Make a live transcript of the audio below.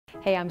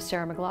Hey, I'm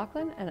Sarah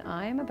McLachlan, and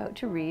I'm about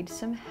to read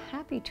some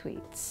happy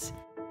tweets.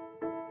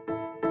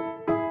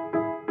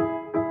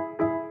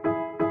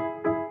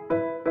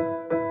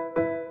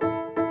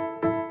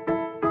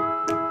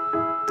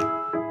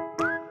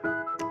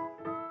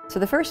 So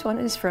the first one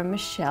is from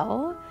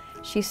Michelle.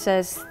 She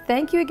says,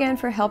 "Thank you again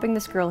for helping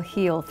this girl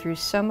heal through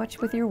so much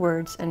with your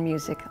words and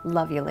music.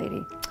 Love you,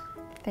 lady."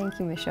 Thank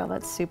you, Michelle.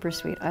 That's super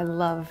sweet. I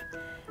love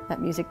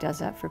that music does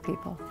that for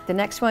people. The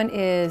next one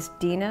is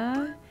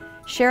Dina.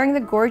 "Sharing the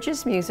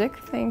gorgeous music,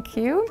 thank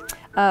you,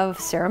 of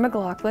Sarah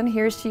McLachlan.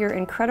 Here's to your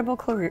incredible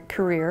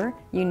career,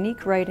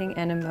 unique writing,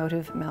 and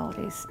emotive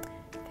melodies."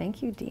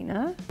 Thank you,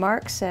 Dina.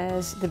 Mark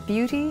says, "The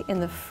beauty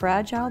in the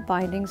fragile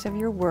bindings of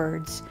your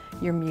words,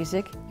 your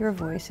music, your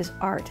voice is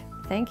art.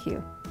 Thank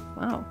you."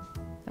 Wow,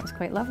 that was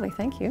quite lovely.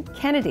 Thank you.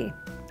 Kennedy,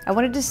 "I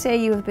wanted to say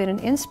you have been an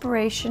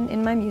inspiration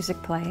in my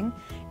music playing,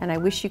 and I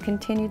wish you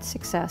continued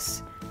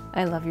success.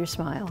 I love your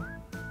smile."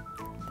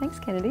 Thanks,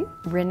 Kennedy.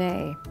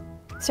 Renee,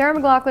 "Sarah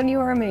McLachlan, you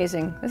are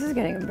amazing." This is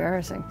getting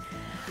embarrassing.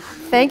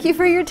 "Thank you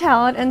for your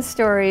talent and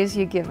stories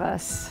you give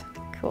us."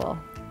 Cool,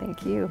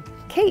 thank you.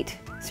 Kate,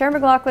 "Sarah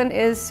McLachlan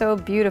is so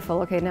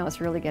beautiful." Okay, now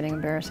it's really getting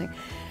embarrassing.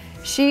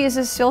 "She is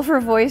a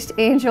silver-voiced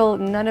angel.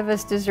 None of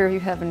us deserve. You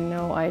have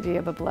no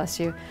idea, but bless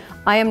you.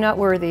 I am not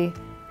worthy."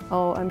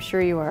 Oh, I'm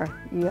sure you are.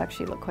 You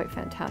actually look quite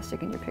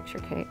fantastic in your picture,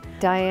 Kate.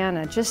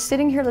 Diana, "Just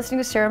sitting here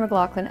listening to Sarah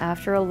McLachlan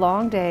after a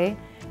long day.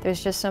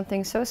 There's just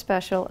something so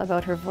special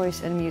about her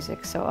voice and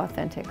music, so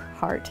authentic.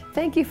 Heart.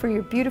 Thank you for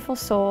your beautiful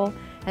soul,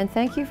 and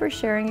thank you for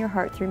sharing your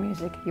heart through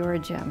music. You're a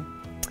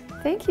gem."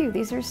 Thank you.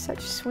 These are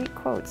such sweet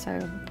quotes.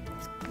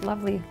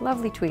 Lovely,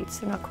 lovely tweets.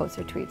 They're not quotes,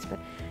 they're tweets, but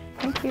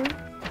thank you.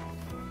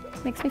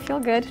 Makes me feel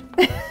good.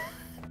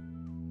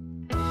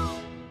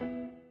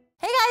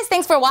 Hey guys,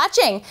 thanks for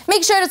watching.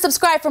 Make sure to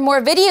subscribe for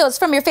more videos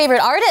from your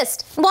favorite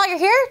artist. And while you're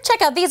here,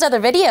 check out these other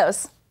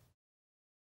videos.